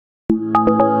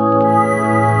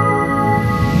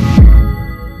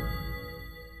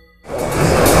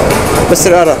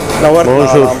مستر آرا، نورتنا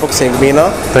على انبوكسينج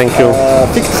بينا. ثانك يو.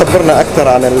 فيك تخبرنا اكثر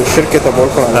عن الشركه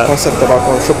تبعكم، عن الكونسيبت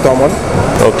تبعكم، شو بتعمل؟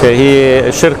 اوكي،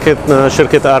 هي شركتنا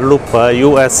شركه ارلوبا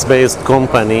يو اس بيست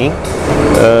كومباني.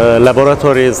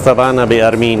 لابوراتوريز تبعنا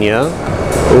بارمينيا،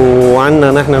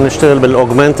 وعندنا نحن بنشتغل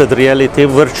بالاوجمانتد رياليتي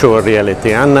وفيرتشوال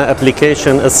رياليتي. عندنا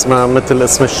ابلكيشن اسمها مثل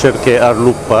اسم الشركه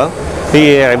ارلوبا،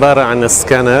 هي عباره عن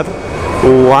سكانر،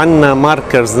 وعندنا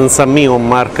ماركرز نسميهم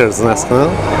ماركرز نحن.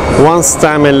 وانس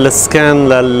تعمل سكان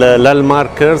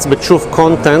للماركرز بتشوف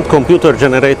كونتنت، كمبيوتر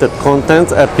جنريتد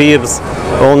كونتنت appears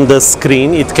on the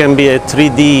screen. It can be a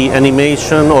 3D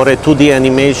animation or a 2D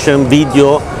animation,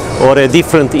 video or a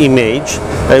different image.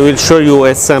 I will show you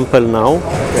a sample now.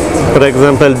 For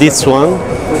example, this one,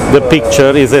 the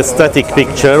picture is a static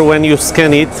picture. When you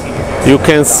scan it, you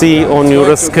can see on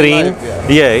your screen,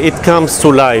 yeah, it comes to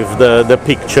life, the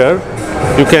picture.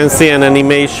 You can see an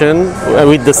animation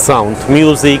with the sound,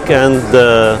 music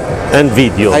and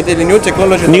video.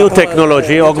 New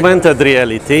technology, augmented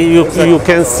reality. You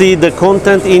can see the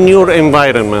content in your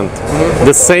environment.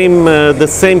 The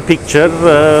same picture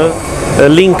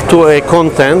linked to a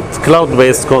content,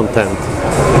 cloud-based content.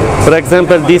 For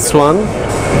example, this one,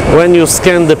 when you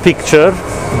scan the picture,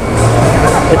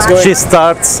 she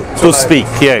starts to speak.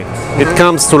 Yeah, it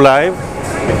comes to life.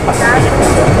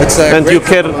 And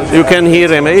you can hear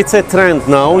him. It's a trend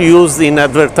now, used in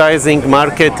advertising,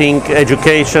 marketing,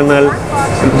 educational.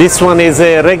 This one is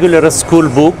a regular school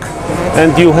book,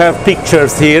 and you have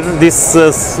pictures here. This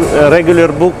regular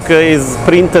book is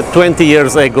printed 20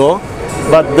 years ago,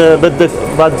 but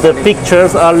the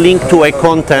pictures are linked to a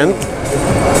content.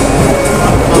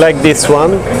 Like this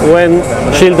one, when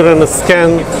children scan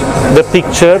the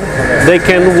picture, they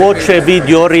can watch a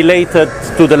video related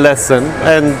to the lesson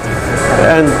and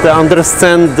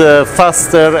understand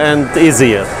faster and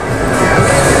easier.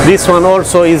 This one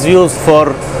also is used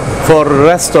for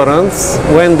restaurants.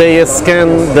 When they scan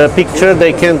the picture,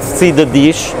 they can see the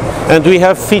dish. And we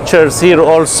have features here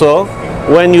also.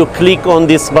 When you click on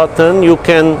this button, you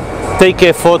can take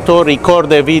a photo,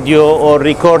 record a video, or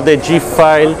record a GIF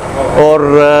file, or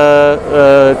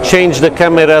change the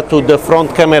camera to the front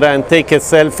camera and take a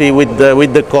selfie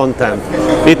with the content.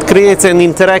 It creates an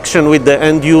interaction with the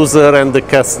end user and the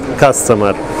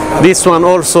customer. This one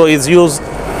also is used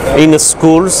in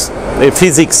schools,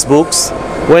 physics books.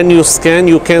 When you scan,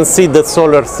 you can see the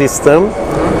solar system,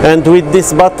 and with this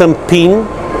button pin,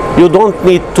 you don't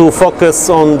need to focus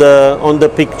on the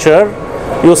picture.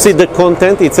 You see the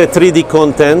content, it's a 3D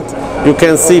content. You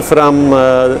can see from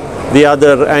the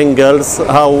other angles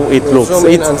how it looks.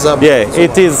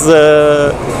 It is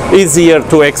easier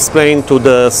to explain to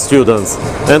the students.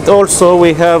 And also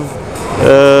we have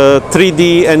 3D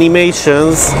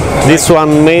animations. This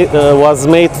one was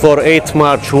made for 8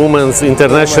 March, Women's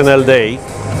International Day.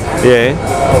 Yeah.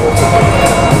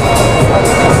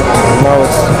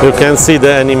 You can see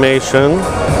the animation.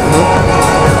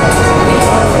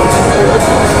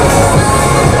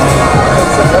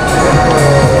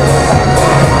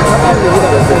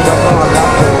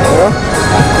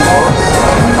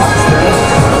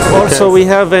 Also, we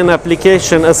have an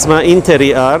application asma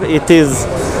Interior. It is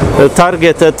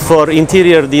targeted for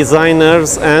interior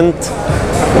designers and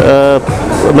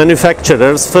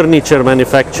manufacturers, furniture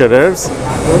manufacturers.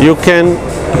 You can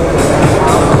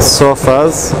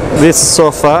sofas. This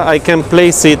sofa, I can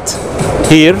place it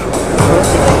here.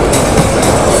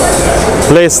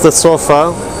 Place the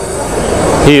sofa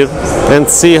here and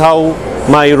see how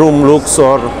my room looks,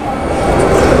 or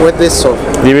with this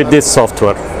software. With this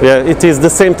software. Yeah, it is the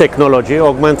same technology,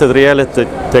 augmented reality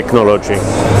technology.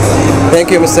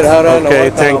 Thank you, Mr. Ara. Okay,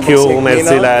 thank you.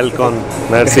 Merci, Laelkon.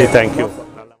 Merci, thank you.